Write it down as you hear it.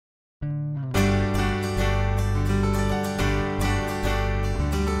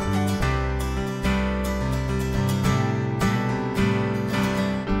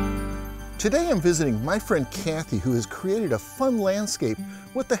Today I'm visiting my friend Kathy, who has created a fun landscape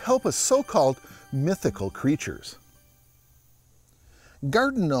with the help of so-called mythical creatures.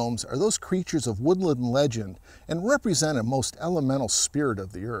 Garden gnomes are those creatures of woodland legend and represent a most elemental spirit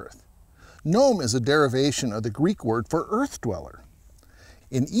of the earth. Gnome is a derivation of the Greek word for earth dweller.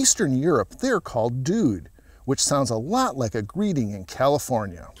 In Eastern Europe, they are called dude, which sounds a lot like a greeting in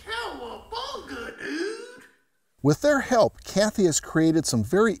California. Cowabunga, dude! With their help, Kathy has created some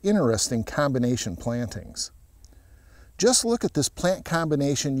very interesting combination plantings. Just look at this plant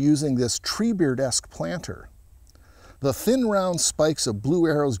combination using this Treebeardesque planter. The thin round spikes of Blue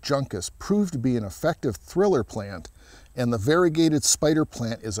Arrow's juncus prove to be an effective thriller plant, and the variegated spider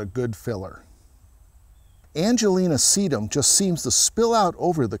plant is a good filler. Angelina sedum just seems to spill out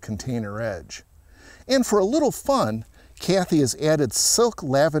over the container edge. And for a little fun, Kathy has added silk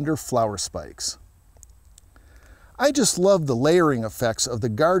lavender flower spikes. I just love the layering effects of the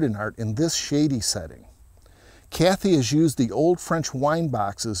garden art in this shady setting. Kathy has used the old French wine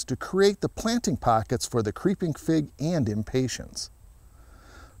boxes to create the planting pockets for the creeping fig and impatiens.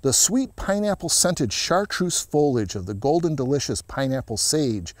 The sweet pineapple-scented chartreuse foliage of the golden delicious pineapple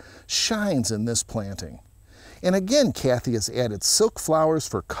sage shines in this planting. And again, Kathy has added silk flowers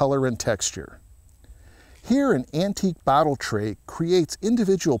for color and texture. Here, an antique bottle tray creates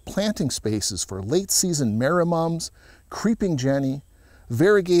individual planting spaces for late-season marimums, creeping jenny,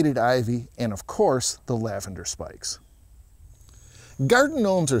 variegated ivy, and of course, the lavender spikes. Garden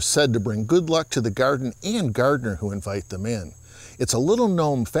gnomes are said to bring good luck to the garden and gardener who invite them in. It's a little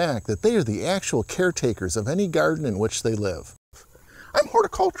gnome fact that they are the actual caretakers of any garden in which they live. I'm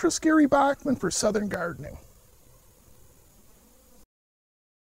horticulturist Gary Bachman for Southern Gardening.